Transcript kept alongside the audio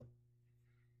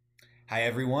Hi,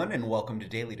 everyone, and welcome to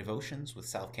Daily Devotions with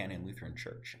South Canyon Lutheran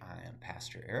Church. I am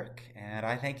Pastor Eric, and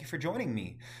I thank you for joining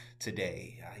me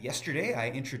today. Yesterday, I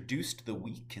introduced the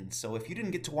week, and so if you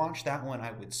didn't get to watch that one,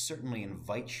 I would certainly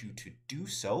invite you to do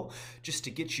so just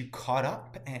to get you caught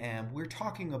up. And we're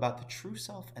talking about the true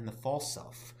self and the false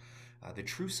self. The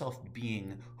true self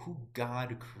being who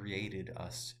God created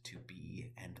us to be,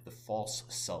 and the false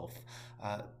self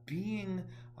being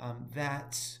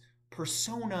that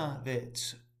persona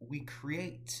that we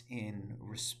create in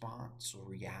response or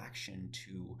reaction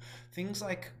to things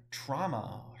like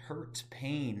trauma, hurt,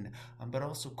 pain, but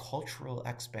also cultural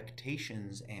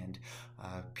expectations and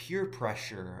peer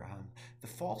pressure. The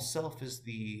false self is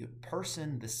the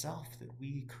person, the self that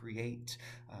we create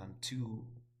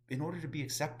in order to be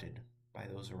accepted by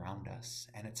those around us.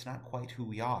 And it's not quite who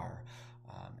we are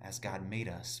as God made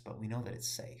us, but we know that it's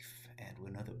safe. And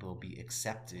we know that we'll be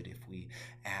accepted if we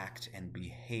act and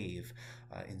behave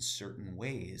in certain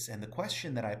ways. And the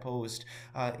question that I posed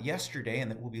yesterday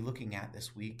and that we'll be looking at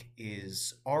this week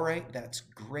is, all right, that's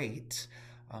great,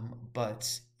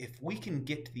 but if we can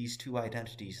get these two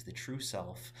identities, the true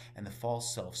self and the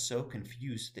false self, so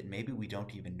confused that maybe we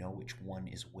don't even know which one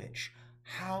is which,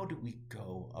 how do we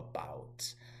go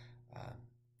about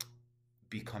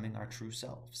becoming our true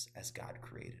selves as God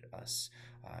created us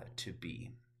to be?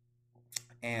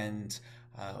 And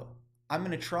I'm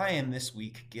going to try and this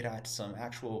week get at some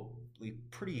actually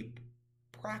pretty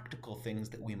practical things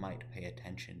that we might pay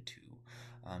attention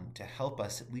to help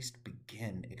us at least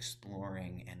begin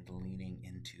exploring and leaning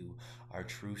into our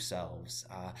true selves.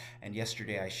 And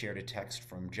yesterday I shared a text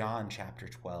from John chapter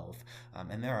 12,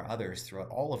 and there are others throughout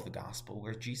all of the gospel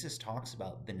where Jesus talks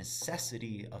about the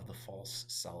necessity of the false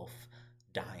self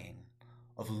dying,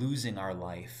 of losing our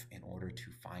life in order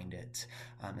to find it.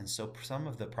 And so some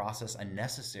of the process, a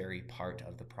necessary part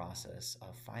of the process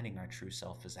of finding our true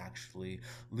self, is actually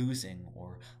losing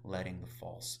or letting the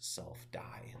false self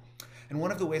die. And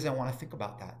one of the ways I want to think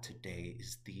about that today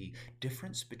is the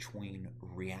difference between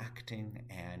reacting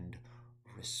and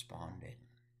responding.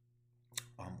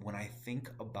 When I think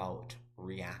about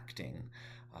reacting,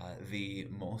 the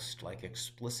most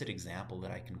explicit example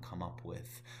that I can come up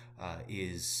with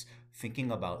is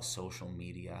thinking about social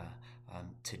media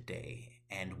today.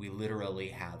 And we literally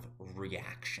have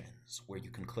reactions where you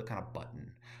can click on a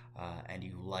button and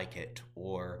you like it,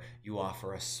 or you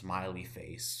offer a smiley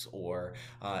face, or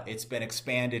it's been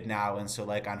expanded now. And so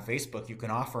like on Facebook, you can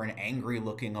offer an angry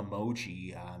looking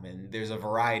emoji. And there's a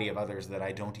variety of others that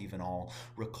I don't even all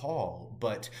recall,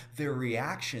 but they're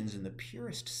reactions in the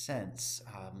purest sense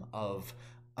of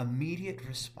immediate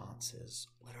responses.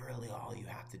 Literally all you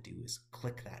have to do is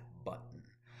click that button.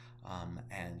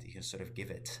 And you can sort of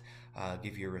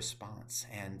give your response.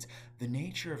 And the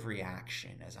nature of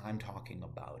reaction, as I'm talking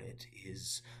about it,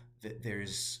 is that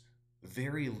there's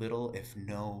very little, if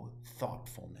no,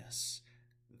 thoughtfulness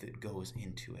that goes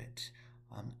into it.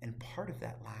 And part of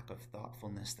that lack of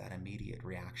thoughtfulness, that immediate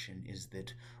reaction, is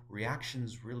that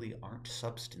reactions really aren't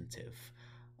substantive.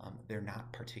 They're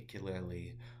not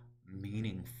particularly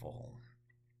meaningful.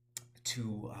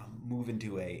 To move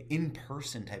into a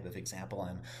in-person type of example,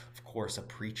 I'm of course a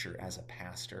preacher as a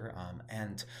pastor,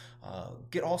 and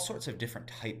get all sorts of different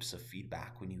types of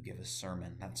feedback when you give a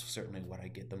sermon. That's certainly what I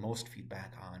get the most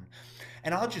feedback on.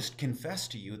 And I'll just confess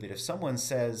to you that if someone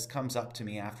comes up to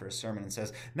me after a sermon and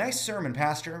says, "Nice sermon,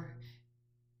 Pastor,"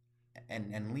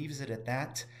 and leaves it at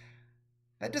that,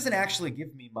 that doesn't actually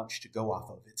give me much to go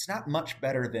off of. It's not much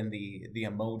better than the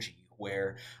emoji,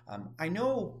 where I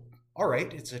know, all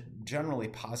right, it's a generally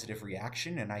positive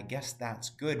reaction, and I guess that's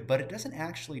good, but it doesn't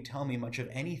actually tell me much of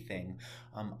anything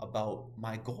about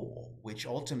my goal, which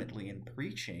ultimately in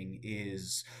preaching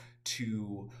is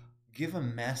to give a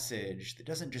message that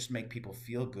doesn't just make people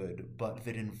feel good, but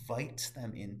that invites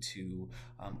them into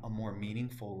a more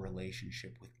meaningful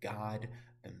relationship with God,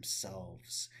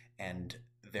 themselves, and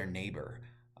their neighbor.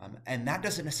 And that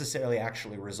doesn't necessarily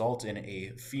actually result in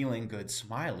a feeling good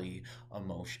smiley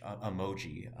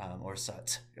emoji or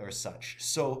such.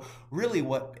 So really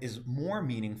what is more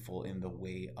meaningful in the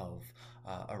way of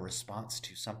a response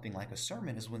to something like a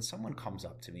sermon is when someone comes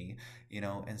up to me,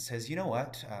 and says, "You know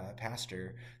what,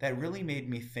 Pastor, that really made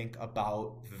me think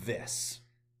about this."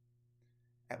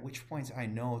 At which point I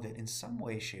know that in some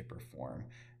way, shape, or form,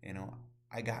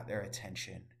 I got their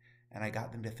attention. And I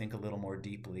got them to think a little more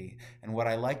deeply. And what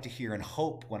I like to hear and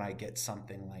hope when I get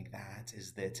something like that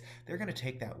is that they're going to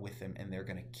take that with them and they're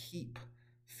going to keep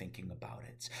thinking about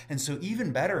it. And so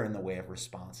even better in the way of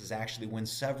response is actually when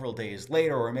several days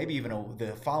later, or maybe even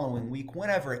the following week,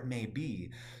 whenever it may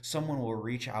be, someone will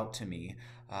reach out to me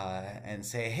and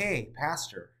say, "Hey,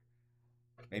 Pastor,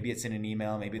 Maybe it's in an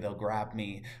email. Maybe they'll grab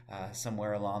me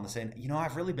somewhere along the saying,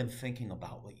 I've really been thinking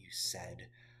about what you said.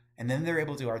 And then they're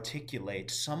able to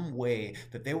articulate some way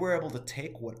that they were able to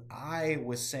take what I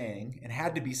was saying and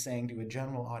had to be saying to a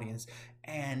general audience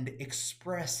and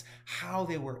express how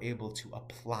they were able to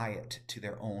apply it to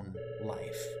their own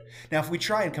life. Now, if we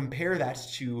try and compare that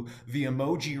to the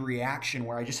emoji reaction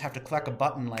where I just have to click a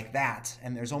button like that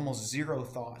and there's almost zero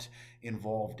thought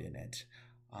involved in it,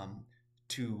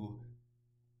 to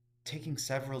taking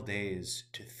several days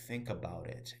to think about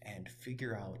it and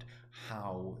figure out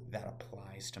how that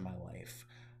applies to my life,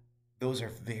 those are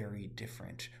very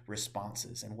different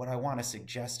responses. And what I want to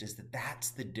suggest is that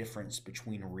that's the difference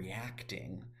between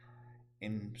reacting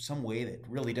in some way that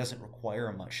really doesn't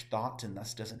require much thought and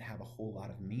thus doesn't have a whole lot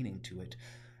of meaning to it,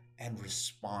 and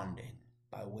responding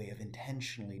by way of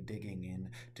intentionally digging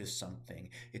into something,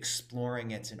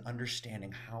 exploring it, and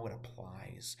understanding how it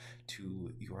applies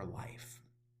to your life.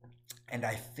 And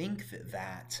I think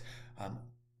that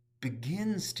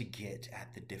begins to get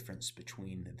at the difference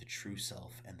between the true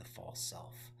self and the false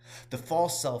self. The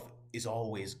false self is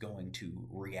always going to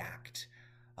react.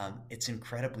 It's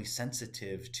incredibly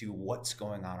sensitive to what's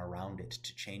going on around it,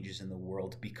 to changes in the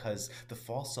world, because the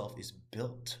false self is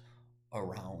built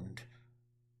around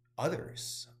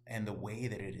others and the way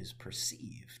that it is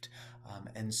perceived.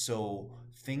 And so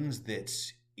things that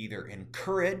either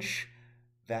encourage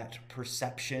that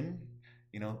perception,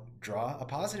 draw a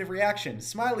positive reaction,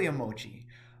 smiley emoji,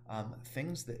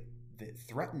 things that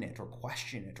threaten it or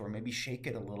question it or maybe shake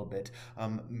it a little bit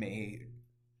may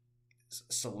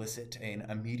solicit an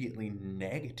immediately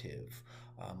negative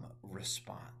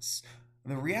response.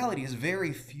 The reality is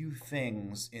very few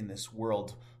things in this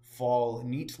world fall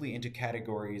neatly into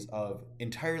categories of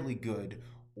entirely good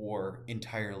or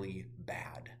entirely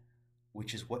bad,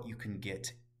 which is what you can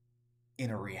get in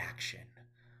a reaction.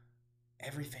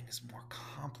 Everything is more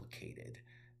complicated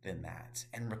than that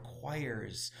and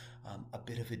requires a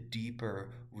bit of a deeper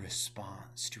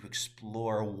response to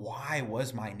explore why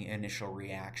was my initial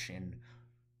reaction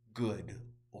good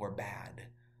or bad,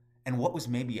 and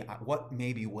what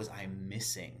maybe was I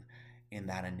missing in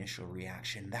that initial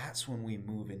reaction. That's when we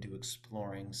move into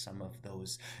exploring some of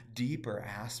those deeper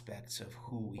aspects of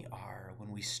who we are, when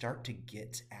we start to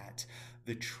get at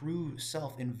the true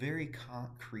self in very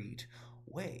concrete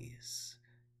ways,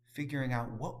 figuring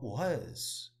out what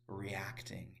was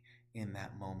reacting in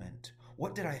that moment.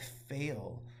 What did I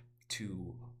fail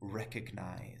to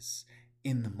recognize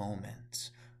in the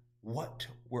moment? What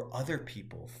were other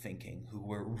people thinking who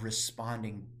were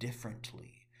responding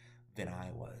differently than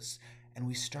I was? And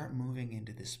we start moving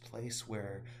into this place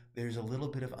where there's a little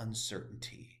bit of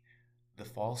uncertainty. The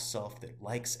false self that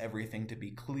likes everything to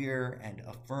be clear and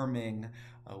affirming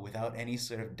without any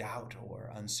sort of doubt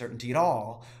or uncertainty at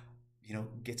all,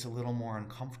 gets a little more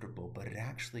uncomfortable, but it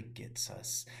actually gets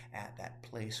us at that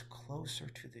place closer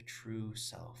to the true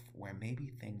self where maybe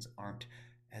things aren't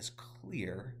as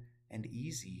clear and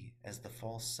easy as the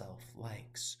false self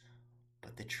likes.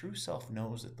 But the true self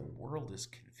knows that the world is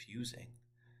confusing,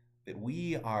 that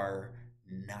we are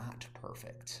not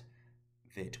perfect,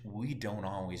 that we don't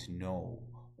always know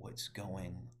what's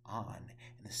going on,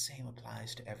 and the same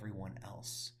applies to everyone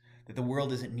else. That the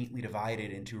world isn't neatly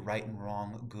divided into right and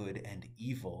wrong, good and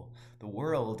evil. The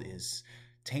world is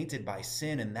tainted by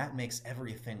sin, and that makes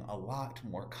everything a lot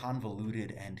more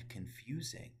convoluted and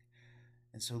confusing.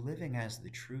 And so living as the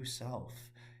true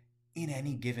self in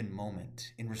any given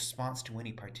moment, in response to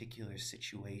any particular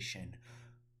situation,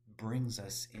 brings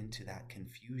us into that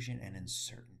confusion and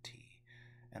uncertainty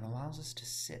and allows us to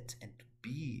sit and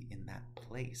be in that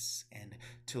place and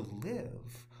to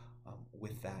live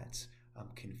with that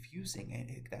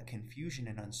that confusion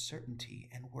and uncertainty.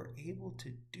 And we're able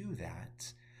to do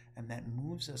that, and that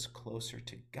moves us closer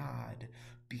to God,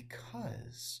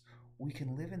 because we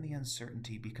can live in the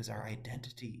uncertainty because our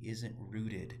identity isn't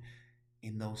rooted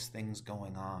in those things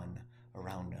going on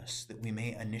around us that we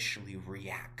may initially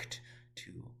react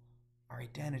to. Our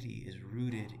identity is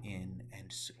rooted in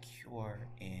and secure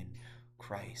in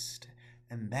Christ.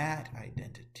 And that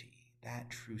identity, that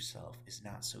true self, is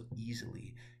not so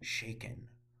easily shaken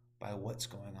by what's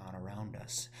going on around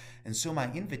us. And so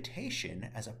my invitation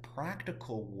as a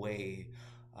practical way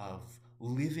of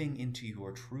living into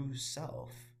your true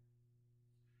self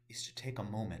is to take a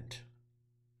moment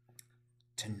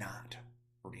to not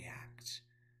react,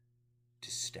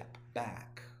 to step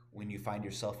back when you find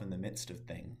yourself in the midst of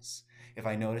things. If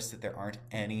I notice that there aren't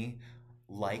any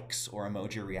likes or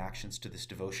emoji reactions to this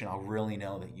devotion, I'll really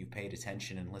know that you paid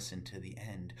attention and listened to the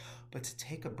end. But to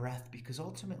take a breath, because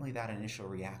ultimately that initial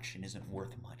reaction isn't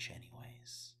worth much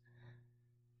anyways.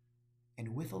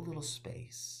 and with a little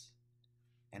space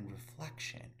and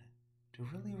reflection to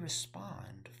really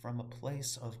respond from a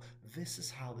place of, this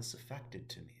is how this affected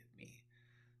to me.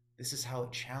 This is how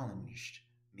it challenged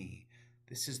me.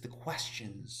 This is the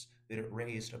questions that it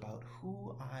raised about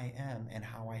who I am and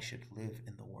how I should live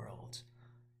in the world.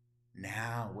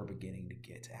 Now we're beginning to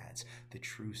get at the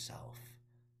true self.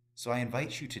 So I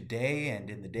invite you today and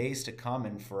in the days to come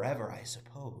and forever, I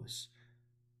suppose,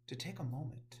 to take a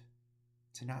moment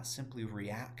to not simply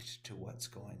react to what's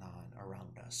going on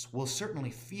around us. We'll certainly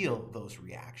feel those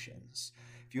reactions.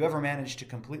 If you ever manage to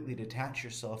completely detach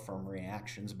yourself from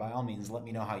reactions, by all means, let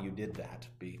me know how you did that,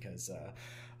 because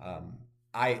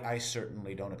I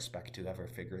certainly don't expect to ever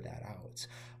figure that out.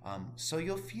 So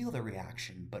you'll feel the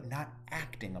reaction, but not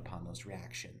acting upon those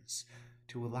reactions,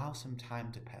 to allow some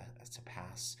time to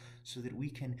pass so that we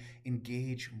can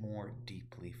engage more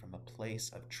deeply from a place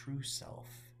of true self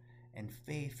and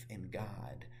faith in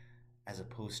God, as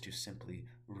opposed to simply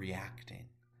reacting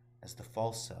as the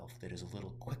false self that is a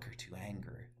little quicker to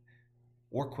anger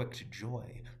or quick to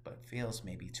joy, but fails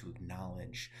maybe to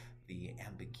acknowledge the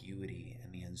ambiguity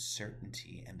and the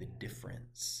uncertainty and the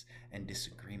difference and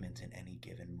disagreement in any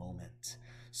given moment.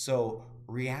 So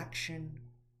reaction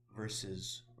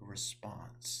versus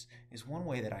response is one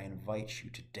way that I invite you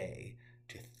today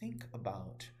to think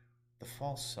about the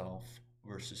false self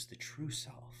versus the true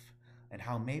self, and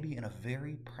how maybe in a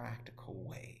very practical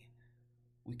way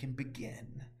we can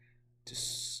begin to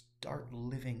start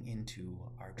living into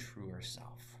our truer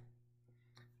self.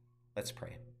 Let's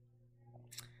pray.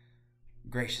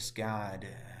 Gracious God,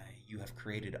 you have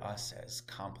created us as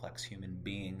complex human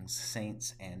beings,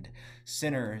 saints and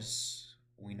sinners.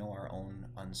 We know our own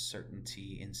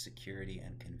uncertainty, insecurity,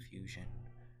 and confusion.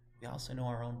 We also know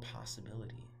our own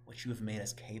possibility, what you have made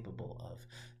us capable of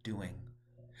doing.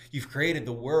 You've created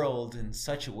the world in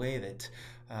such a way that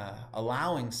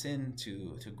allowing sin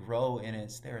to grow in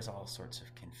it, there's all sorts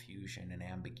of confusion and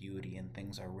ambiguity, and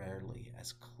things are rarely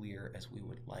as clear as we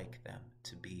would like them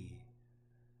to be.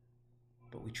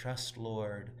 But we trust,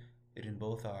 Lord, that in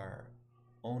both our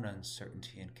own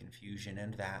uncertainty and confusion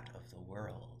and that of the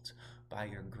world, by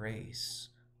your grace,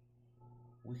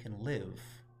 we can live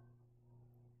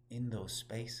in those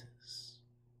spaces.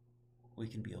 We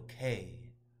can be okay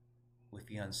with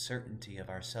the uncertainty of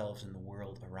ourselves and the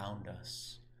world around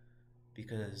us,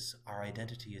 because our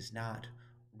identity is not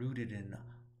rooted in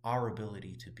our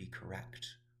ability to be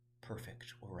correct,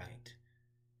 perfect, or right.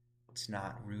 It's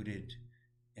not rooted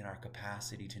in our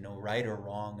capacity to know right or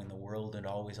wrong in the world and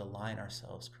always align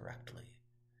ourselves correctly.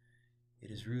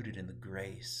 It is rooted in the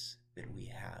grace that we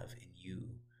have in you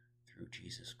through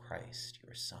Jesus Christ,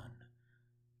 your Son.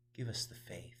 Give us the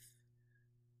faith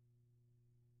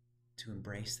to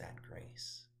embrace that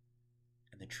grace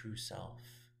and the true self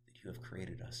that you have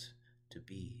created us to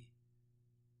be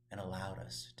and allowed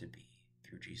us to be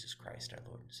through Jesus Christ, our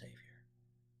Lord and Savior.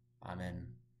 Amen.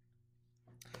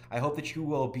 I hope that you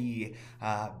will be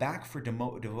back for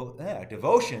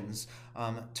devotions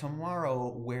tomorrow,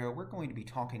 where we're going to be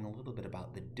talking a little bit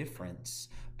about the difference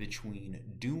between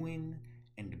doing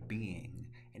and being,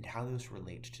 and how those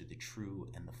relate to the true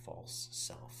and the false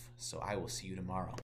self. So I will see you tomorrow.